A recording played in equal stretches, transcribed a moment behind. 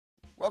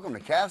Welcome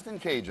to Castin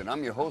Cajun.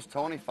 I'm your host,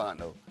 Tony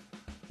Fontenot.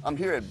 I'm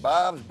here at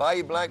Bob's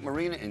Bayou Black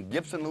Marina in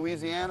Gibson,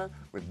 Louisiana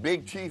with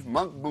Big Chief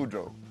Monk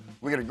Boudreaux.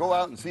 We're going to go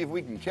out and see if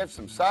we can catch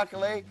some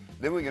Sac-au-lait.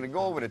 Then we're going to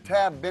go over to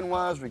Tab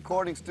Benoit's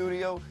recording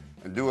studio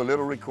and do a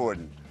little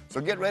recording.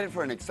 So get ready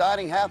for an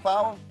exciting half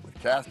hour with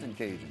Castin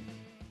Cajun.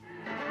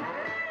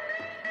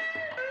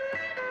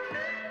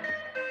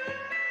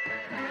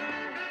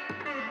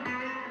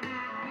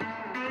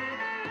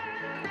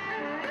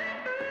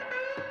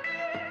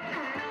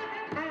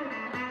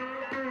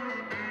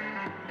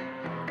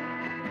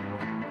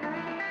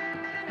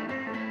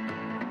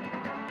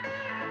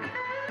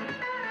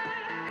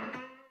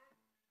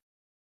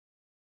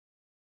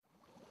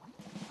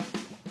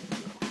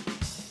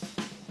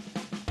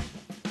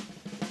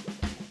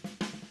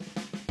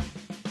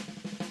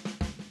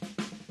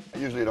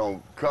 I usually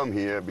don't come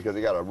here because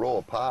they got a row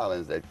of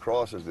pilings that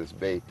crosses this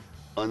bay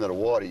under the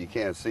water. You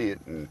can't see it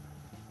and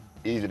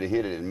easy to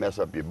hit it and mess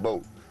up your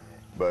boat.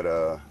 But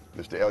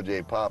Mr.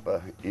 L.J.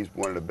 Papa, he's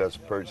one of the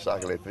best perch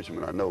Sac-au-lait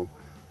fishermen I know.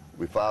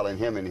 We following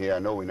him in here, I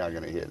know we're not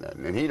gonna hit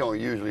nothing. And he don't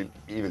usually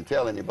even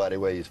tell anybody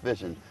where he's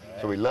fishing.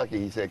 So we're lucky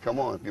he said, come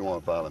on if you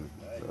want to follow me.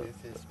 So,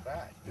 it's his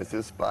spot. It's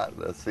his spot.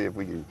 Let's see if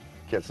we can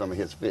catch some of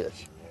his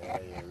fish. Yeah,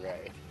 you're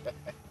right.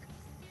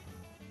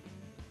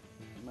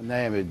 My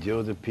name is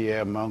Joseph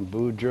Pierre Monk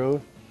Boudreaux.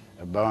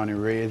 I was born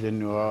and raised in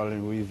New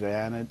Orleans,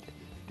 Louisiana,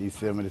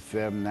 December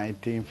 7,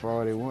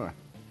 1941.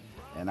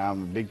 And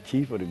I'm a big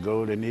chief of the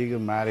Golden Eagle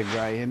Mardi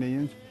Gras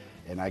Indians.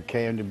 And I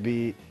came to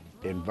be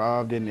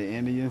involved in the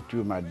Indians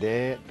through my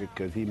dad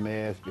because he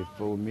massed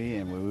before me.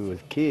 And when we was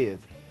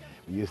kids,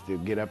 we used to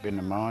get up in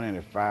the morning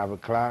at 5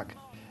 o'clock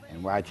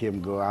and watch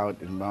him go out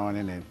in the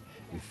morning, and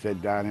we sit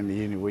down in the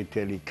evening and wait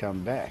till he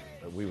come back.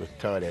 But we was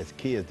taught as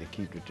kids to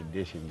keep the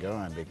tradition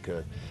going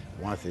because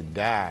once it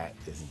died,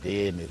 it's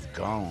dead and it's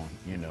gone,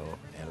 you know.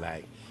 And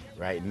like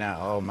right now,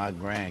 all my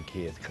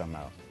grandkids come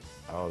out,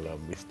 all of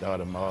them. We start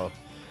them off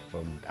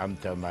from, I'm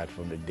talking about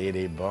from the day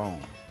they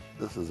born.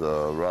 This is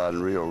a rod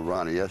and reel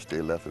Ronnie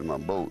yesterday left in my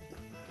boat.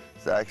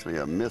 It's actually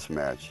a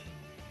mismatch.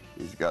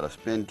 He's got a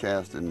spin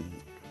casting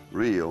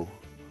reel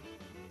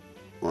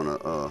on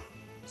a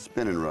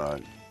spinning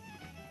rod,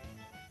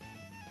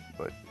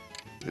 but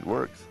it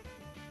works.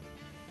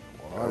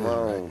 Come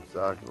on,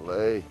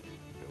 Sac-au-lait.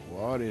 The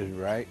water is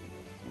right.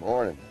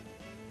 Morning.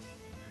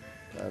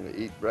 Time to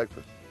eat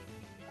breakfast.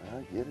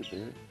 I get it,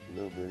 baby. A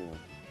little bitty one.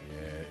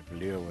 Yeah, if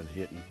Leo was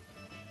hitting.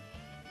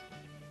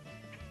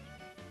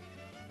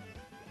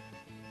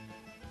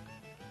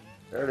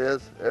 There it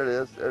is. There it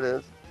is. There it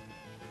is.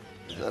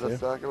 Is that a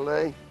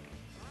Sac-au-lait?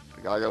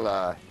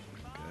 Goggle-eye.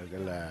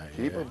 Goggle-eye,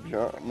 Keep him,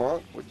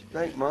 Monk. What you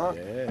think, Monk?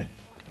 Yeah.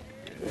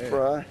 Yeah.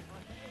 Fry.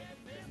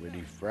 Would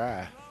he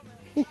fry?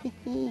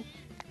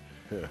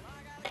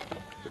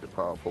 Put the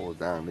power poles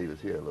down and leave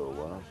us here a little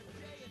while.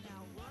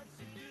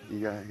 He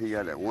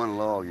got that one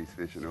log he's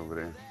fishing over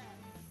there.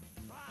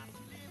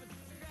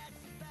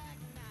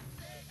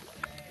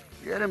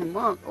 Get him,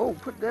 Monk. Oh,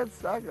 put that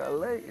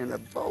Sac-au-lait in the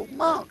boat,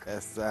 Monk.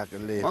 That's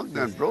Sac-au-lait. Monk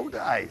done broke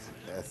the ice.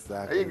 That's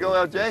Sac-au-lait. There you go,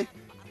 LJ.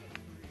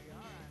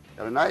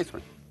 Got a nice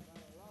one.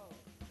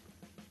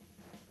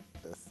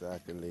 That's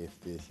Sac-au-lait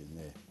fishing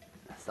there.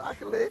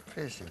 Sac-au-lait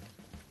fishing.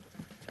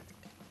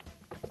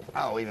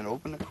 I'll even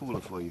open the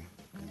cooler for you.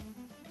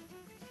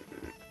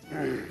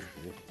 Chill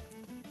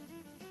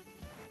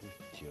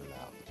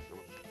out.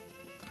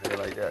 Yeah,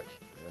 like that.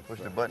 Push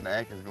the button, the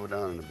anchors go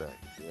down in the back.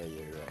 Yeah,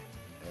 you're right.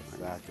 That's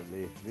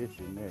Sac-au-lait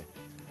fishing there.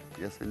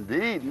 Yes,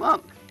 indeed,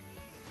 Monk.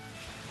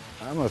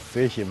 I'm a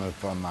fisherman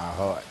from my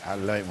heart. I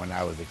learned when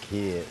I was a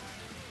kid,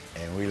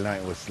 and we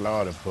learned with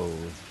slaughter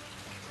poles.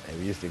 And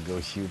we used to go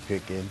shoe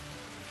picking.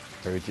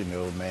 Perching, the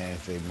old man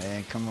say,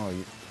 man, come on,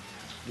 you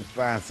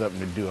find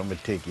something to do, I'm gonna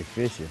take you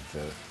fishing. So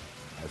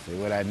I said,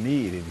 what I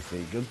need? And he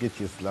said, go get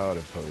your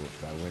slaughter pole.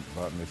 So I went and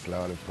bought me a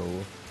slaughter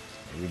pole.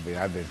 And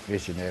I've been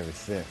fishing ever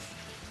since.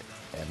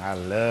 And I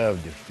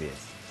love to fish.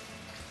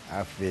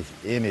 I fish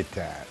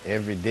anytime,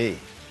 every day.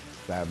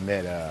 So I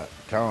met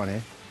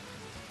Tony,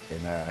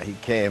 and he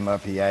came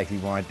up, he actually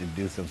wanted to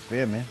do some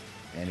filming,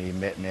 and he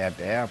met me at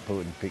the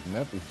airport and picked me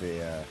up. He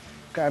said,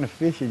 what kind of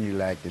fishing you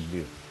like to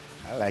do?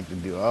 I like to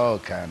do all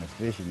kind of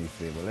fishing. He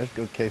said, well, let's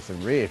go catch some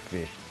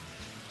redfish.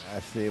 I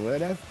said, well,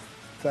 that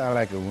sounds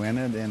like a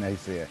winner. Then he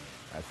said,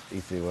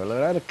 well, what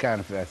other kind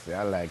of fish? I said,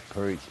 I like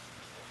perch,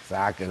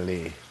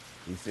 Sac-au-lait.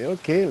 He said,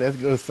 okay, let's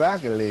go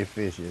Sac-au-lait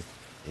fishing.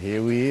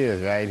 Here we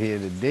is, right here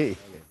today.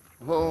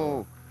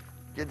 Whoa,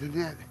 get the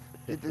net,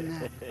 get the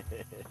net.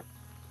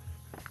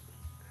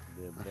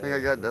 I think I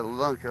got that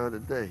lunk out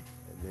today.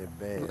 They're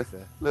bass,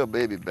 huh? Little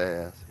baby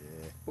bass.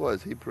 Yeah. Boy,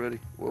 is he pretty.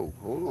 Whoa,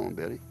 hold on,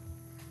 Betty.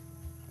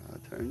 I'll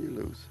turn you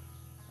loose.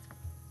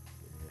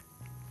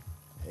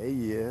 Hey,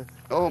 yeah.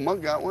 Oh,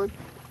 Monk got one.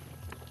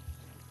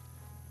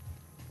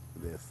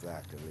 They're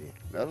Sac-au-lait.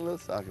 Got a little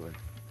Sac-au-lait.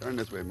 Turn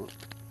this way, Monk.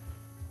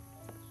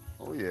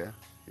 Oh, yeah,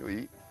 he'll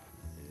eat.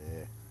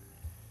 Yeah.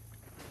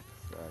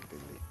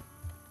 Sac-au-lait.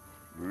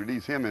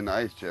 Release him in the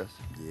ice chest.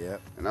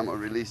 Yep. And I'm gonna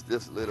release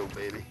this little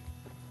baby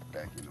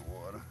back in the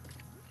water.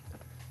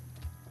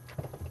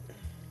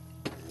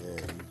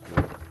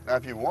 Now,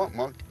 if you want,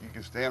 Monk, you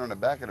can stand on the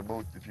back of the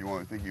boat if you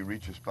want. I think you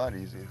reach your spot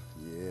easier.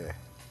 Yeah.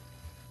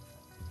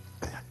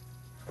 All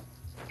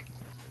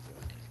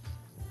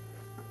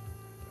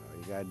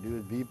you gotta do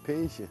is be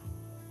patient.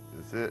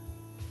 That's it.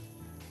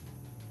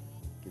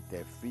 Get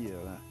that feel,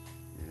 huh?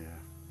 Yeah.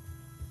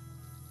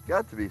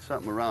 Got to be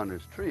something around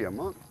this tree,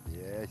 Monk.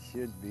 Yeah, it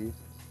should be.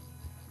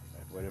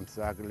 That's where them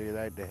Sac-au-lait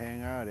like to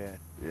hang out at.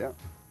 Yeah.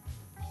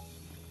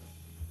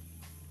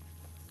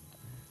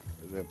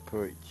 A little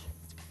perch.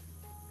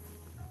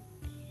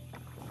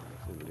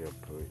 That's a little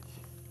perch.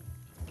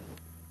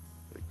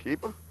 The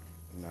keeper?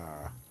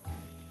 Nah.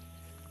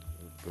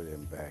 We'll put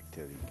him back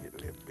till he get a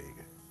little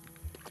bigger.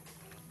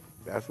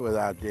 That's what's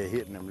out there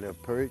hitting them little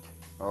perch.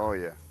 Oh,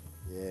 yeah.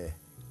 Yeah.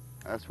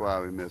 That's why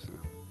we missing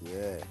him.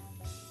 Yeah.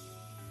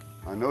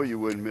 I know you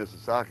wouldn't miss a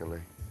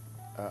Sac-au-lait.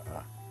 No.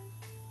 Them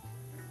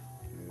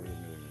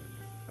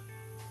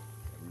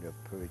little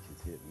perch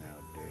is hitting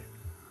out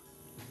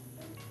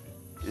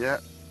there. Yeah.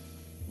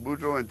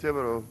 Boudreaux and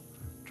Thibodeau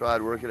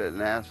tried working at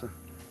NASA,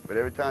 but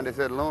every time they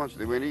said launch,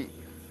 they went eat.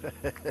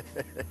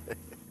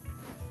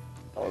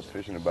 I was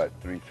fishing about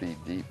 3 feet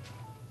deep.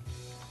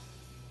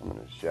 I'm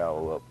gonna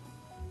shallow up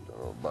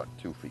about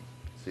 2 feet,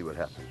 see what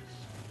happens.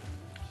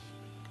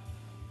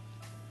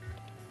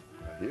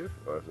 Here,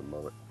 or is it a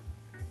mullet?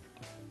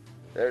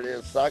 There it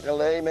is,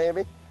 Sac-au-lait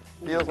maybe?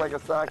 Feels like a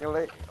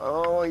Sac-au-lait.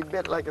 Oh, he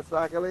bit like a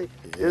Sac-au-lait.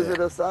 Yeah. Is it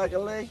a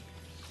Sac-au-lait?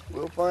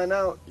 We'll find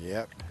out.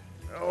 Yep.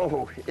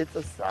 Oh, it's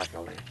a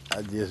Sac-au-lait.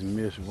 I just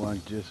missed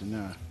one just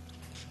now.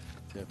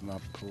 Set my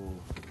pole.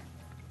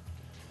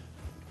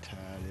 Tied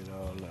it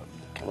all up now.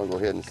 I'm gonna go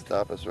ahead and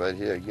stop us right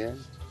here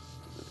again.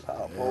 The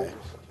power poles.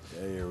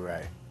 Yeah, you're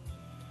right.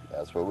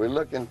 That's what we're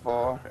looking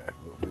for. That's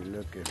what we're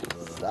looking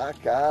for.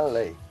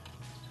 Sac-au-lait.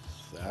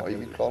 Or you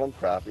can call them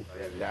crappie.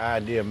 The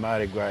idea of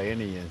Mardi Gras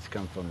Indians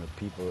come from the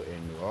people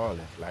in New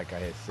Orleans. Like I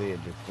had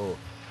said before,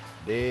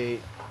 they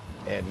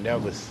had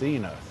never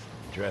seen us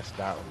dressed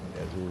out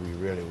as who we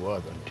really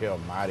was until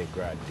Mardi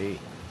Gras Day.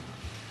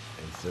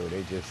 And so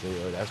they just say,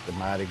 oh, that's the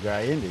Mardi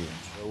Gras Indians.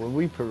 So when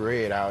we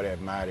parade out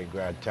at Mardi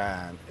Gras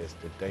time, it's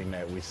the thing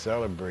that we're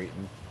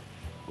celebrating.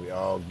 We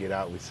all get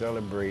out, we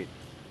celebrate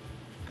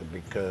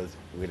because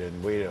we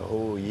done waited a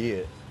whole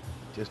year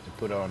just to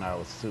put on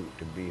our suit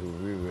to be who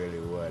we really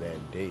were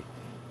that day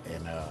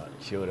and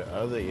show the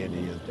other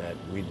Indians that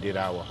we did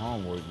our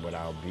homework with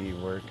our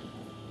beadwork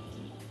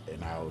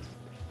and our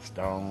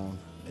stones,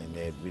 and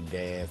that we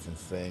dance and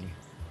sing.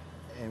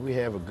 And we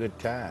have a good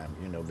time,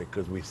 you know,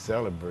 because we're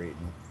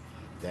celebrating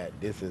that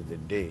this is the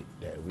day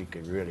that we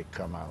could really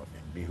come out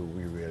and be who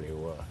we really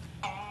were.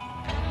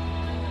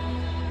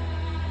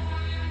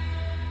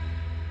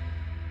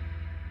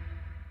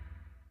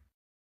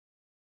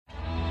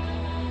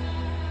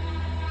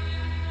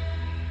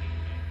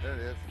 There it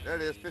is. There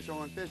it is. Fish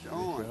on, fish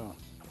on.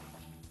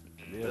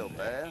 Little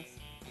bass.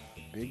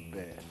 Big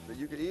bass. So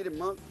you could eat it,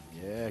 Monk?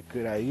 Yeah,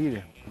 could I eat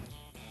it?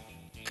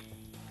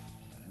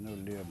 I know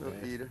little Little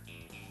bass. eater.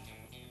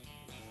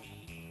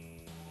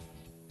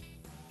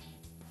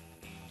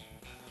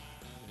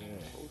 Yeah.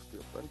 Hold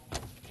still, buddy.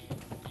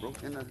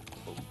 Broke in there.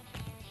 Oh.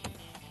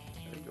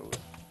 There you go.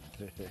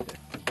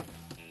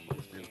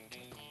 Hold still.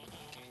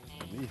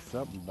 Need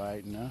something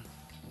biting, huh?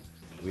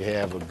 We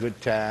have a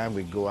good time.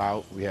 We go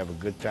out. We have a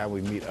good time.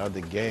 We meet other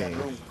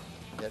gangs.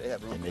 Yeah, they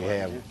have room. And for they one,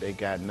 have, yeah. they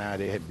got now,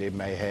 they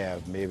may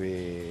have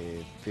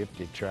maybe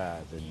 50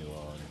 tribes in New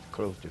Orleans,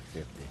 close to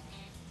 50.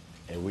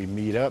 And we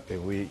meet up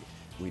and we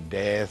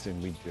dance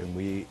and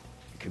we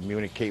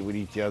communicate with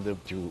each other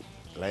through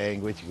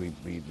language. We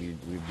be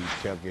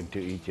talking to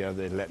each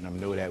other and letting them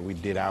know that we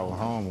did our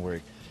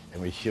homework,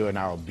 and we're showing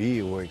our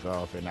beadwork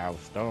off and our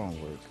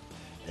stonework.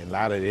 And a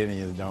lot of the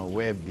Indians don't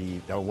wear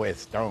beads, don't wear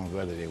stones,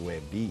 whether they wear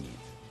beads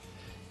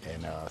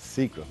and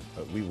secret,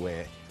 but we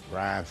wear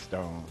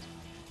rhinestones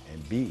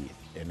and beads,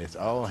 and it's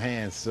all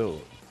hand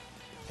sewed.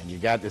 And you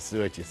got to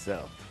sew it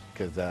yourself,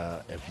 because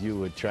if you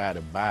would try to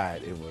buy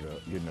it, it would,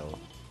 you know,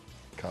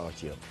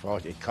 cost you a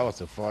fortune. It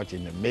costs a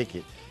fortune to make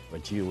it,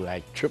 but you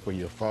like triple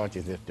your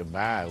fortunes if to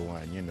buy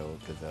one, you know,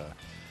 because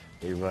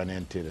they run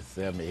into the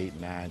 $7, $8,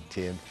 $9,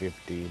 $10,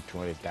 $15,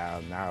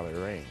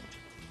 $20,000 range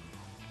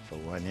for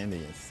one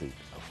Indian suit,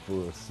 a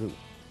full suit.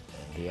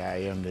 And here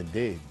I am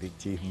today, Big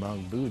Chief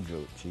Monk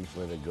Boudreaux, Chief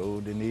of the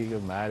Golden Eagle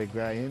Mardi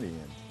Gras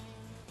Indians.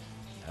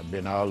 I've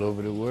been all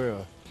over the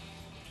world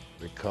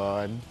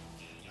recording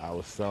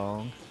our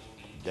songs,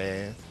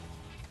 dance,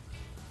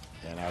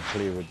 and I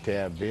play with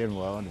Tab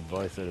Benoit, the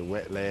voice of the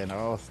Wetland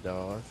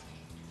All-Stars.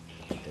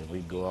 And we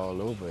go all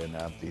over, and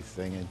I'll be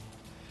singing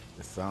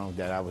the songs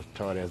that I was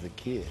taught as a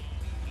kid.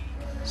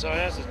 So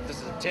this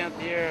is the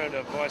 10th year of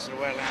the Voice of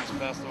the Wetlands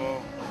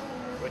Festival,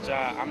 which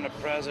I'm the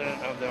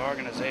president of the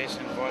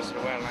organization, Voice of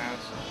the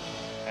Wetlands.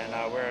 And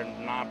we're a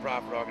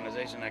nonprofit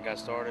organization that got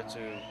started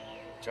to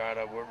try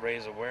to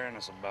raise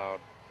awareness about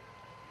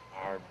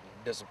our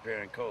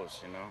disappearing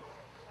coast, you know.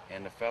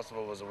 And the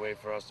festival was a way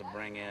for us to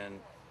bring in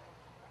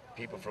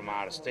people from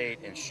out of state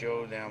and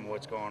show them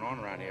what's going on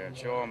around here, and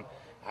show them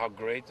how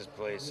great this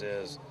place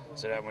is,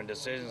 so that when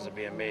decisions are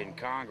being made in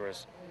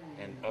Congress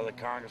and other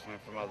congressmen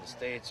from other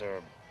states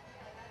are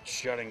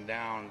shutting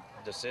down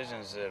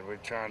decisions that we're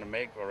trying to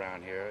make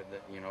around here,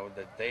 that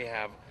that they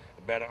have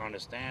a better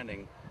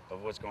understanding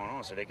of what's going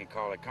on, so they can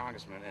call their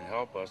congressman and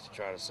help us to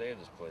try to save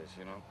this place.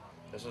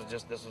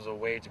 This was a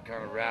way to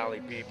kind of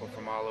rally people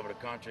from all over the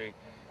country,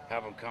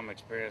 have them come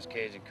experience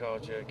Cajun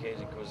culture,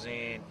 Cajun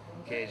cuisine,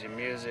 Cajun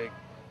music,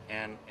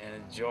 and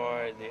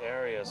enjoy the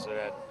area, so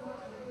that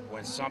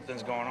when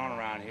something's going on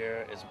around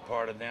here, it's a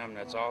part of them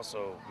that's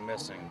also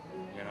missing.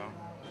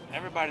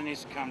 Everybody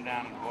needs to come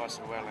down to the Voice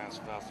of the Wetlands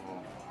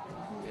Festival.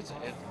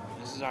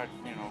 This is our,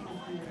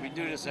 we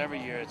do this every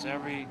year. It's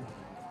every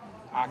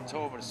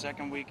October, the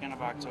second weekend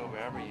of October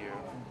every year,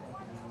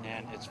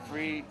 and it's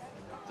free.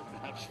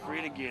 It's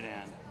free to get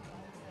in.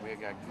 We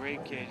got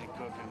great Cajun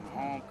cooking,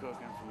 home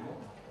cooking from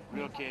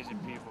real Cajun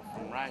people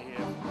from right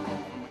here,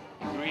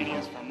 from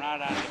ingredients from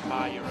right out of the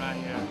bayou right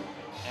here,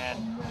 and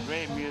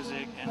great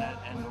music and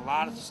a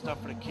lot of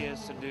stuff for the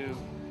kids to do.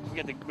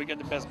 We get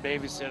the best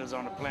babysitters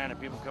on the planet.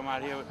 People come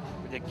out here with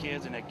their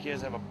kids, and their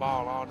kids have a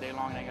ball all day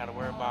long. They ain't got to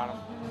worry about them.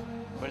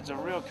 But it's a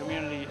real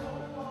community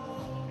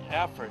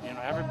effort.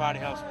 Everybody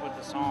helps put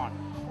this on.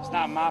 It's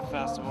not my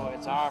festival,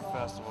 it's our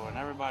festival, and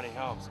everybody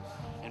helps.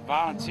 And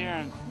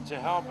volunteering to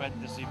help at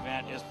this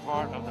event is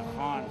part of the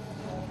fun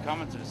of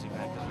coming to this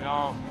event, because we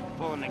all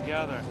pulling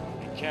together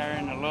and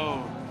carrying the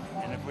load.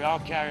 And if we all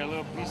carry a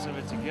little piece of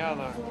it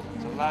together,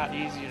 it's a lot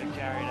easier to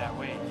carry that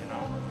weight.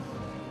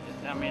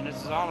 I mean,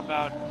 this is all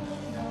about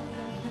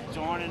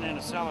joining in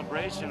a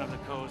celebration of the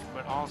coast,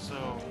 but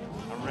also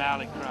a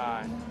rally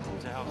cry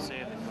to help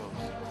save the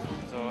coast.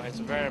 So it's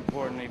a very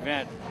important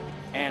event,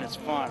 and it's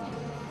fun.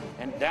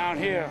 And down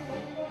here,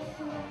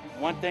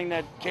 one thing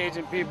that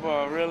Cajun people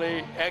are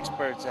really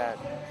experts at,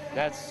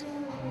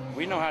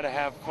 we know how to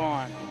have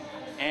fun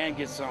and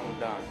get something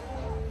done.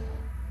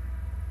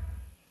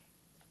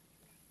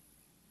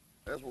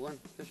 There's one.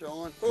 Fish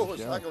on. Oh,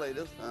 it's Sac-au-lait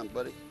this time,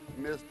 buddy.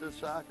 Mr.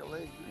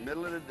 Sac-au-lait.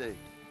 Middle of the day.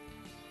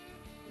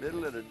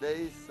 Middle of the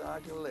day,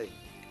 Sac-au-lait.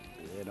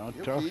 Yeah,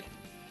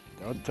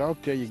 don't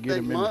talk till you get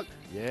him monk.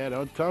 Yeah,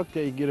 don't talk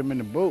till you get him in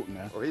the boat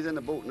now. Oh, he's in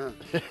the boat now.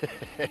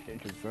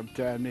 Because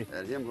sometimes they...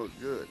 Had him hooked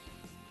good.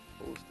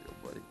 Hold still,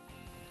 buddy.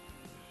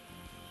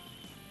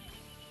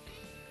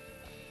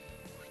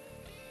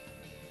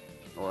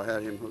 Oh, I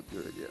had him hooked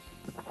good, yeah.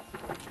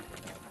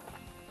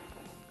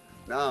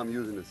 Now I'm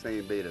using the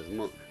same bait as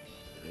Monk.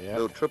 Yeah.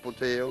 Little triple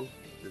tail.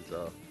 It's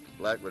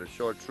black with a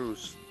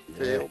chartreuse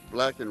tail,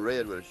 black and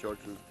red with a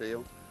chartreuse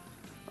tail.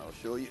 I'll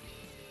show you.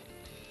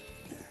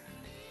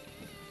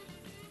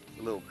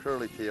 A little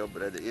curly tail,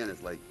 but at the end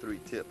it's like 3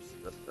 tips.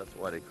 That's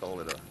why they call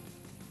it a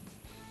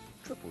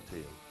triple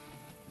tail.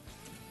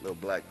 Little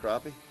black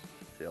crappie.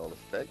 See all the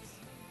specks.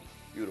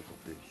 Beautiful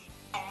fish.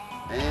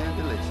 And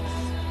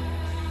delicious.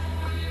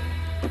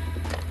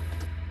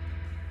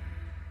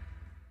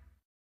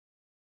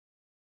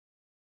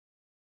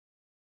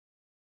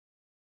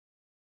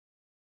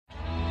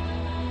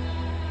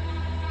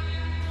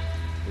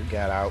 We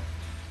got out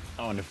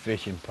on the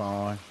fishing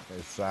pond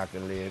at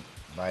Sac-au-lait,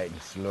 biting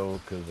slow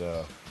because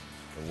the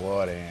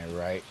water ain't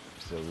right.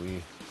 So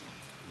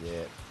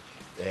they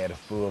had a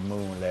full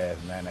moon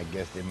last night. I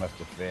guess they must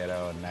have fed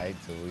all night.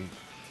 So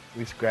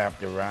we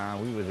scrapped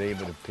around. We was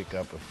able to pick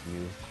up a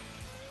few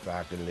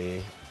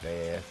Sac-au-lait,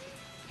 bass,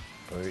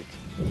 perch.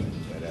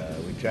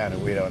 But we trying to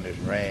wait on this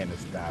rain to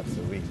stop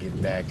so we can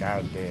get back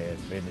out there and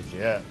finish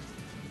it up.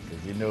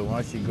 Because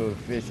once you go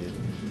fishing,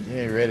 you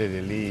ain't ready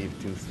to leave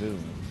too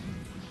soon.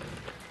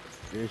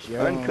 Fish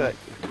on. Uncut.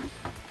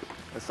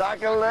 A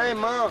Sac-au-lait,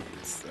 Mom.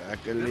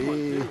 Sac-au-lait.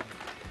 Here,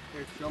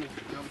 show me.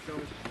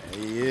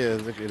 There he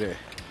is, look at that.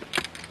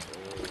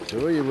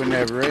 Told you when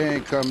that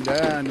rain come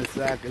down, the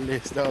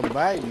Sac-au-lait start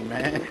biting,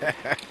 man.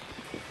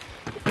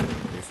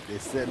 They're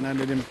sitting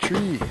under them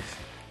trees.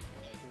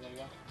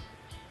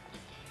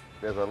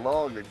 There's a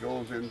log that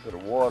goes into the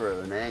water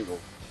at an angle.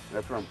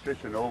 That's where I'm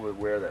fishing over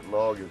where that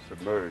log is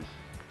submerged.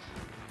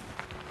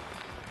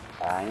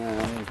 I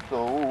am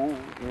so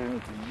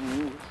into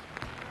you.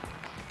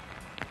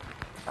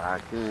 I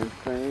can't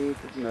think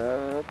of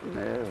nothing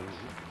else.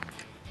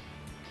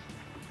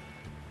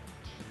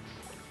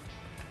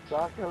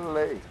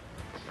 Sac-au-lait.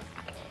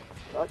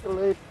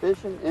 Sac-au-lait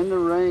fishing in the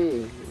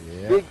rain.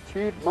 Yeah. Big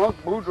Chief Monk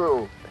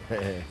Boudreaux.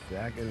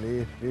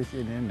 Sac-au-lait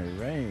fishing in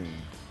the rain.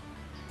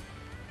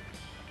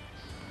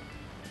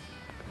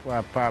 That's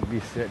why Pop be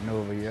sitting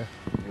over here.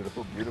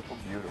 Beautiful, beautiful,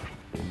 beautiful.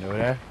 You know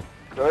that?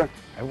 Sir?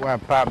 That's why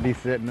Pop be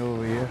sitting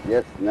over here.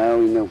 Yes, now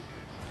we know.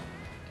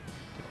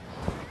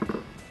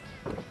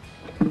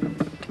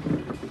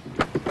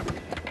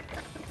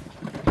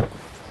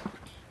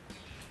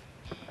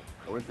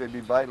 I wish they'd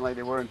be biting like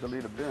they were in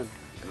Toledo Bend.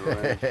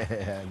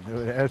 I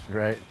know that's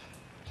right.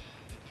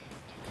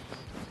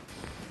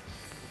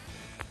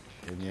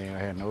 And you ain't gonna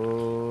have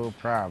no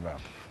problem.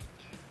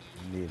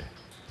 You need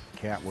a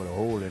camp with a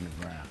hole in the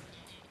ground.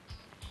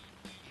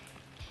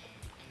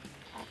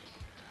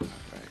 All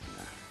right,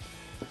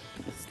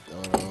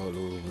 now. Start all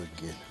over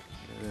again.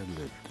 That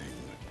little thing.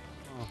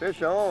 Oh.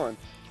 Fish on.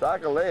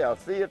 Sac-au-lait, I'll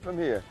see it from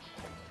here.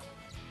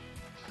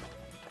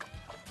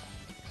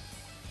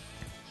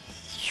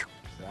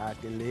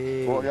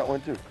 Sac-au-lait. Oh, I got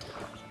one too.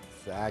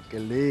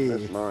 Sac-au-lait.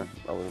 That's mine.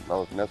 I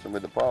was messing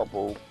with the power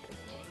pole.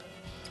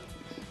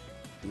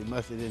 You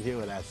must have didn't hear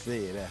what I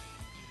said.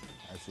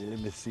 I said, let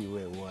me see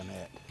where one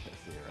at. I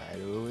said, right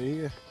over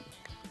here.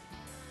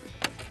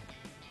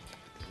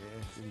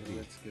 Yes, indeed.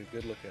 Let's get a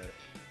good look at it.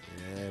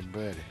 Yeah,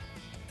 buddy.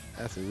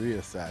 That's a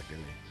real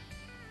sac-au-lait.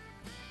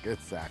 Good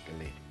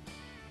sac-au-lait.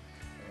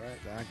 All right.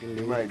 Sac-au-lait.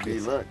 It might be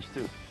lunch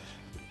too.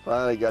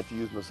 Finally got to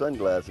use my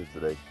sunglasses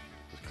today. It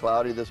was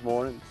cloudy this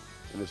morning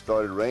and it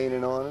started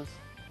raining on us.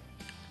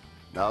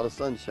 Now the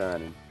sun's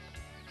shining.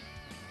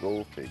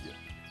 Go figure.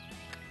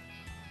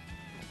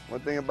 One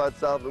thing about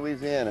South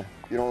Louisiana,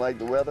 if you don't like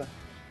the weather,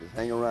 just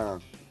hang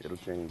around. It'll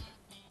change.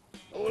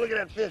 Oh, look at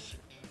that fish.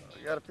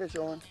 I got a fish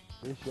on.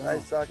 Fish on.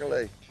 Nice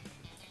sac-au-lait.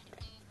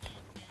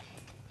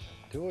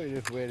 Told you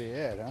this where they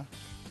at, huh?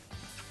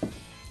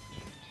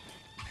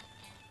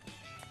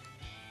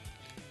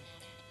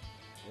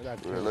 What I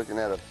We're tell looking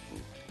at a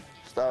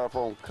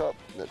styrofoam cup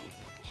that's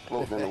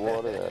floating in the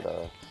water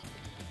that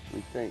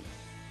we think,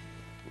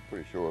 we're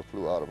pretty sure it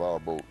flew out of our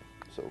boat,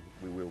 so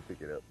we will pick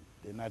it up.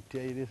 Didn't I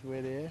tell you this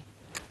where they at?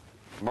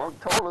 Monk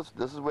told us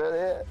this is where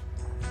they're at.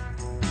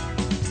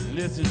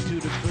 Listen to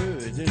the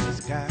birds in the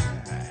sky.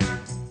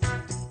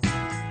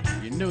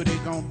 You know they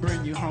gonna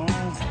bring you home.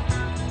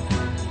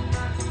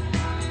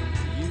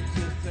 You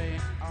just say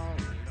all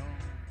alone.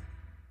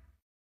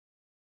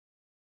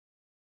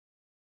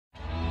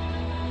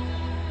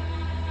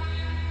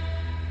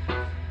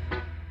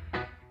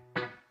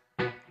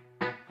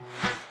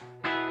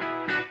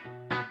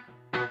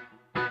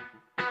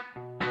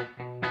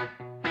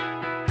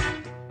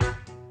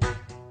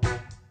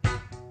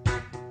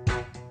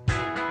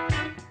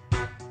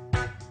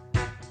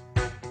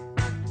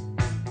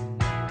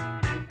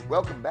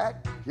 Welcome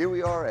back. Here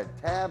we are at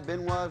Tab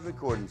Benoit's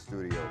recording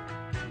studio.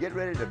 Get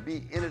ready to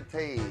be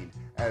entertained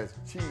as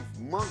Chief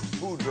Monk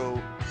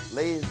Boudreaux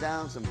lays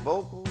down some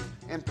vocals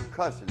and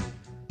percussion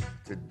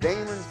to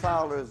Damon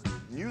Fowler's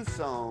new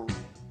song,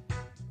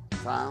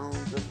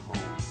 Sounds of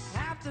Home.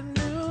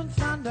 Afternoon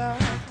thunder,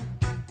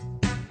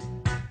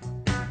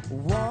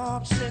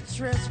 warm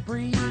citrus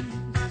breeze.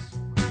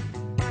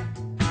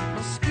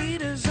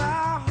 Mosquitoes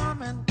are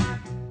humming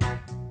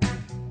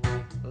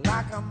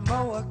like a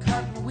mower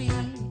cutting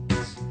weeds.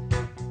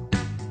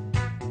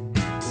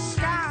 The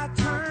sky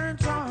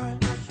turns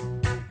orange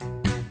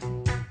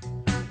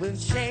with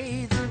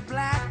shades of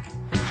black.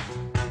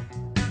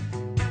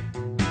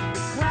 The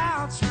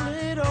clouds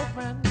split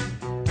open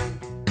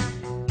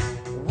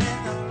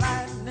when the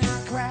lightning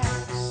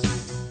cracks.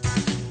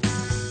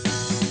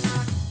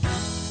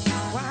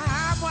 When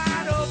I'm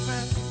wide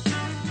open,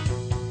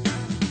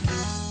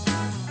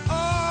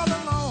 all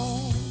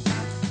alone,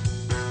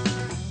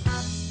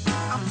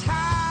 I'm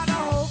tired of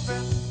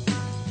hoping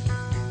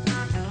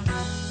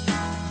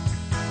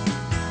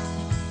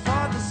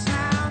for the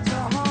sounds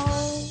of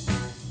home.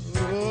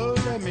 Oh,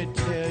 let me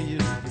tell you,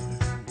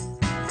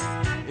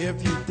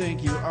 if you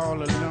think you're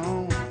all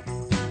alone,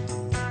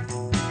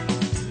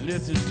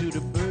 listen to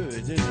the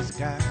birds in the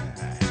sky.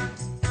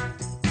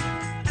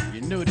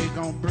 You know they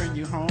gonna bring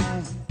you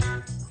home.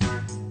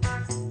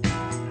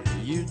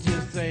 You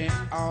just ain't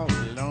all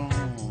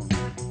alone.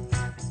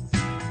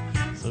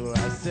 So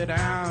I sit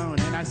down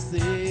and I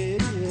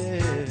sit,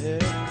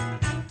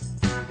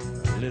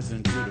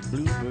 listen to the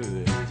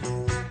bluebird,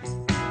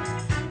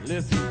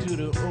 listen to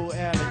the old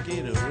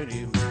alligator when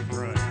he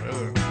run,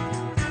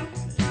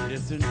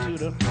 listen to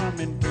the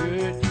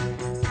hummingbird,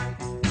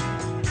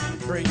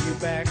 bring you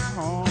back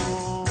home.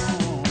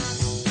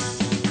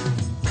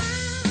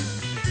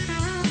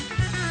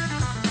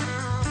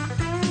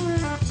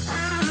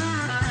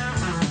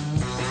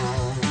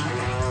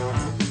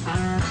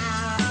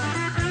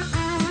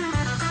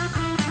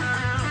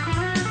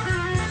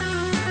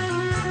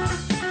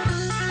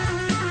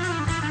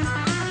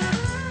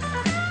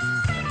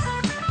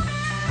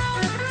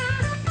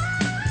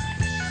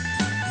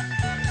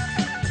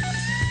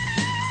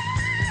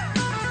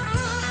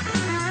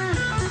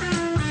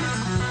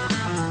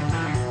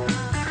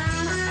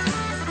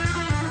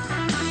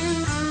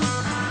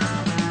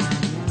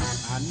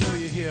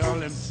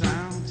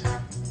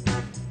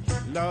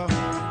 Lord,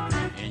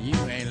 and you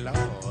ain't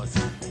lost.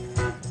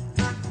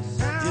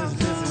 Just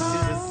listen to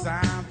the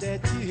sound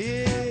that you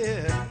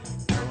hear.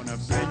 Gonna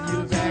bring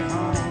you back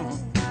home.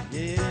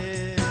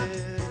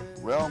 Yeah.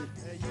 Well,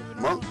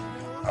 Monk,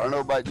 I don't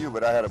know about you,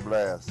 but I had a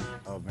blast.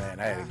 Oh man,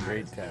 I had a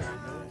great time,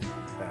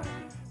 man.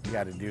 We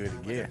got to do it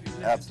again.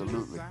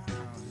 Absolutely.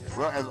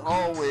 Well, as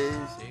always,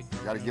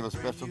 got to give a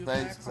special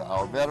thanks to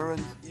our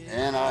veterans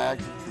and our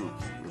active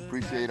troops. We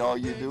appreciate all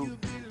you do.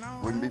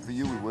 Wouldn't be for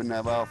you, we wouldn't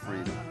have our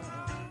freedom.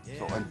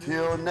 So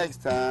until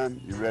next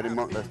time, you ready,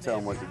 Monk? Let's tell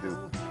them what to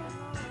do.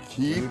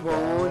 Keep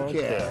on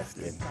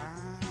casting.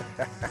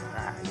 Yeah,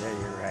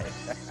 you're right.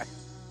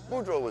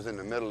 Boudreaux was in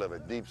the middle of a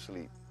deep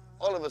sleep.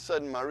 All of a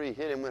sudden, Marie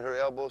hit him with her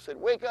elbow, said,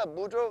 "Wake up,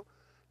 Boudreaux.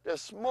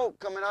 There's smoke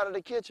coming out of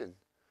the kitchen."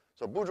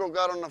 So Boudreaux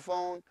got on the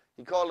phone.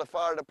 He called the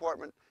fire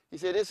department. He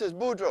said, "This is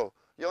Boudreaux.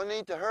 You'll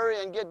need to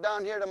hurry and get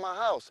down here to my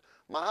house.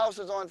 My house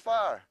is on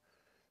fire."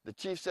 The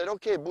chief said,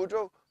 "Okay,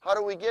 Boudreaux, how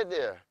do we get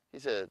there?" He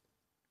said,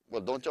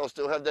 "Well, don't y'all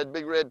still have that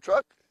big red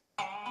truck?"